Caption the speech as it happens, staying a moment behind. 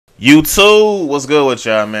YouTube, what's good with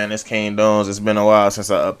y'all, man? It's King Dones. It's been a while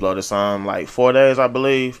since I uploaded some, like 4 days, I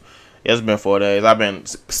believe. Yeah, it's been 4 days. I've been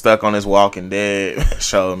stuck on this Walking Dead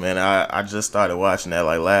show, man. I just started watching that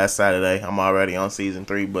like last Saturday. I'm already on season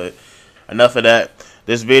 3, but enough of that.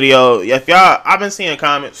 This video, if y'all, I've been seeing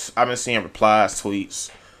comments, I've been seeing replies,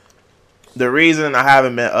 tweets. The reason I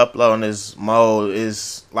haven't been uploading this mode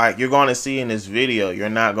is like you're going to see in this video, you're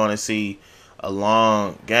not going to see a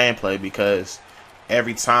long gameplay because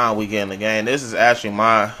every time we get in the game, this is actually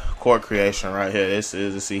my court creation right here. This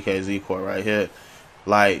is the CKZ court right here.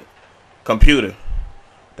 Like, computer.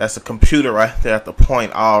 That's a computer right there at the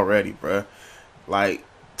point already, bro. Like,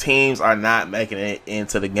 teams are not making it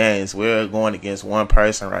into the games. We're going against one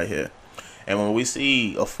person right here. And when we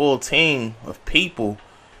see a full team of people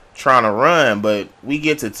trying to run, but we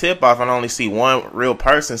get to tip off and only see one real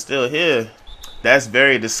person still here, that's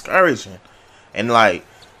very discouraging. And like,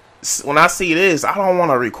 when I see this, I don't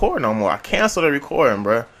want to record no more. I cancel the recording,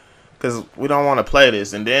 bro, because we don't want to play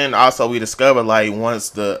this. And then also we discovered, like,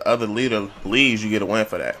 once the other leader leaves, you get a win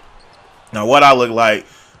for that. Now, what I look like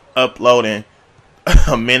uploading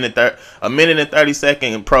a minute and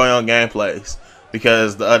 30-second pro young gameplays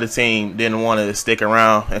because the other team didn't want to stick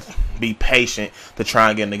around and be patient to try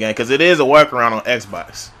and get in the game, because it is a workaround on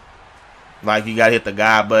Xbox. Like, you gotta hit the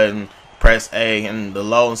guide button, press A, and the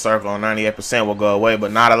loading circle on 98% will go away,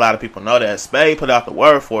 but not a lot of people know that. Spade put out the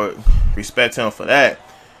word for it. Respect him for that.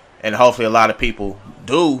 And hopefully a lot of people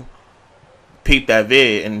do peep that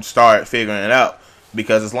vid and start figuring it out.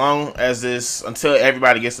 Because as long as this, until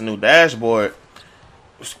everybody gets a new dashboard,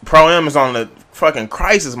 Pro M is on the fucking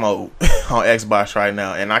crisis mode on Xbox right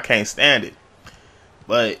now, and I can't stand it.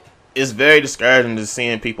 But it's very discouraging to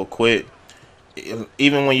seeing people quit.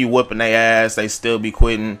 Even when you whooping their ass, they still be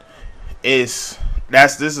quitting. This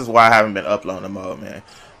is why I haven't been uploading the mode, man.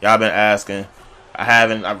 Y'all been asking.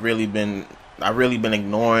 I've really been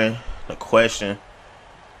ignoring the question,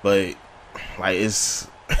 but like, it's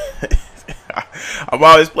I'm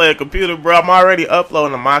always playing computer, bro. I'm already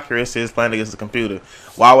uploading. My career is playing against the computer.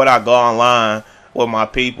 Why would I go online with my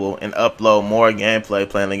people and upload more gameplay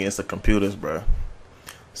playing against the computers, bro?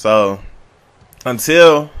 So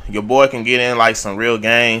until your boy can get in like some real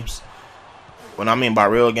games. What I mean by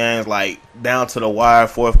real games, like down to the wire,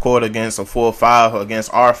 fourth quarter against a full 5 or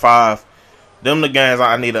against R5, them the games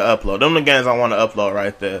I need to upload. Them the games I want to upload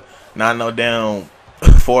right there. Not no damn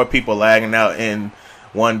 4 people lagging out and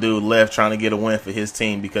one dude left trying to get a win for his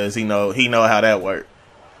team because he know how that worked.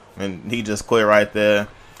 And he just quit right there.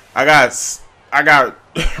 I got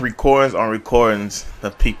recordings on recordings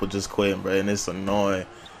of people just quitting, bro, and it's annoying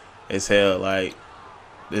as hell. Like,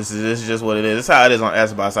 This is just what it is. This is how it is on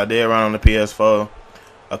Xbox. I did run on the PS4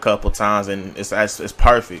 a couple times, and it's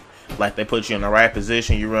perfect. Like, they put you in the right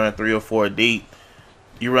position. You run 3 or 4 deep.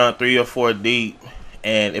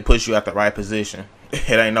 And it puts you at the right position. It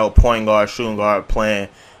ain't no point guard, shooting guard playing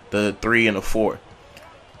the 3 and the 4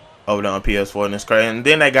 over there on PS4, and it's crazy. And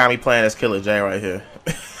then they got me playing as Killer J right here.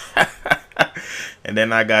 And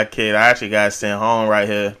then I actually got sent home right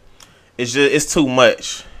here. It's too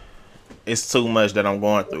much. It's too much that I'm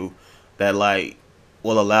going through that like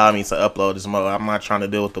will allow me to upload this mode. I'm not trying to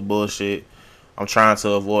deal with the bullshit. I'm trying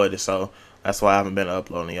to avoid it, so that's why I haven't been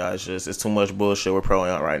uploading, y'all. It's too much bullshit with Pro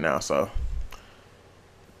Young right now. So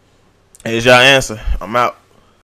here's y'all answer. I'm out.